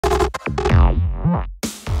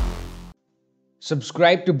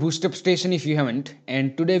Subscribe to BoostUpStation if you haven't,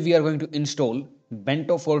 and today we are going to install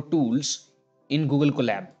Bento4 tools in Google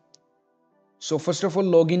Colab. So first of all,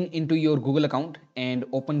 log in into your Google account and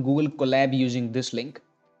open Google Colab using this link.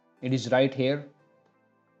 It is right here.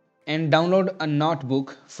 And download a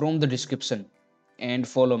notebook from the description and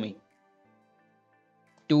follow me.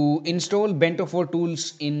 To install Bento4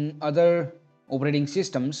 tools in other operating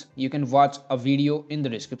systems, you can watch a video in the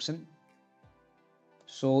description.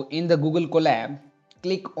 So in the Google Colab,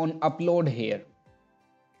 click on upload here.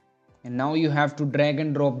 And now you have to drag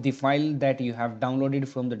and drop the file that you have downloaded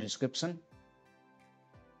from the description.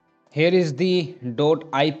 Here is the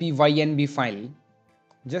 .ipynb file.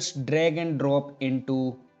 Just drag and drop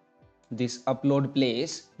into this upload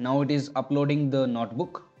place. Now it is uploading the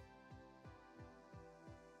notebook.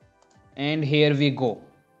 And here we go.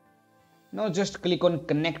 Now just click on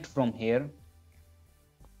connect from here.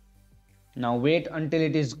 Now wait until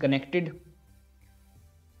it is connected.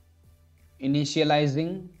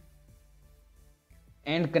 Initializing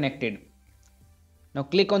and connected. Now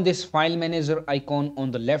click on this file manager icon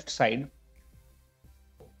on the left side.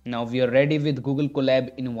 Now we are ready with Google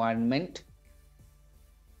Colab environment.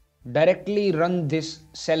 Directly run this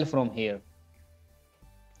cell from here.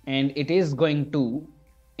 And it is going to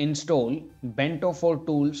install Bento4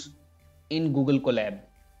 tools in Google Colab.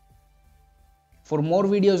 For more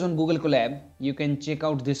videos on Google Colab, you can check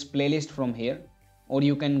out this playlist from here, or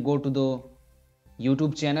you can go to the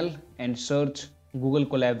YouTube channel and search Google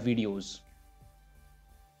Colab videos.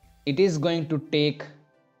 It is going to take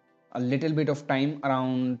a little bit of time,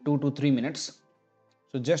 around 2 to 3 minutes.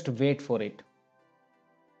 So just wait for it.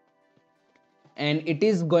 And it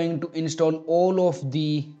is going to install all of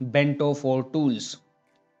the Bento4 tools.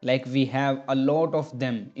 Like we have a lot of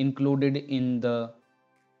them included in the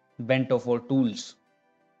Bento4 tools.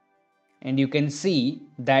 And you can see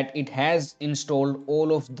that it has installed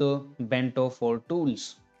all of the Bento4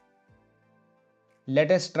 tools.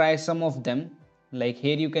 Let us try some of them. Like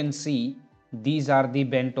here you can see these are the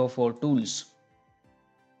Bento4 tools.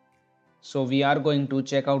 So we are going to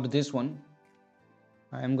check out this one.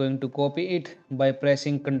 I am going to copy it by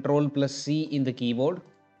pressing Ctrl+C in the keyboard.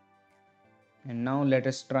 And now let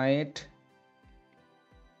us try it.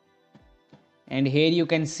 And here you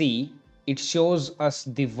can see it shows us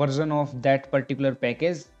the version of that particular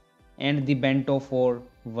package and the Bento4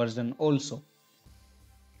 version also.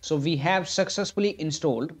 So we have successfully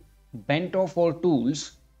installed Bento4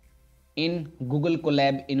 tools in Google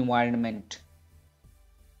Colab environment.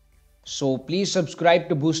 So please subscribe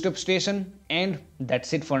to BoostUpStation, and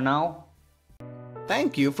that's it for now.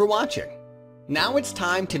 Thank you for watching. Now it's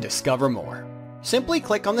time to discover more. Simply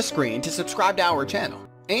click on the screen to subscribe to our channel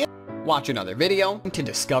and watch another video to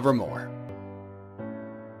discover more.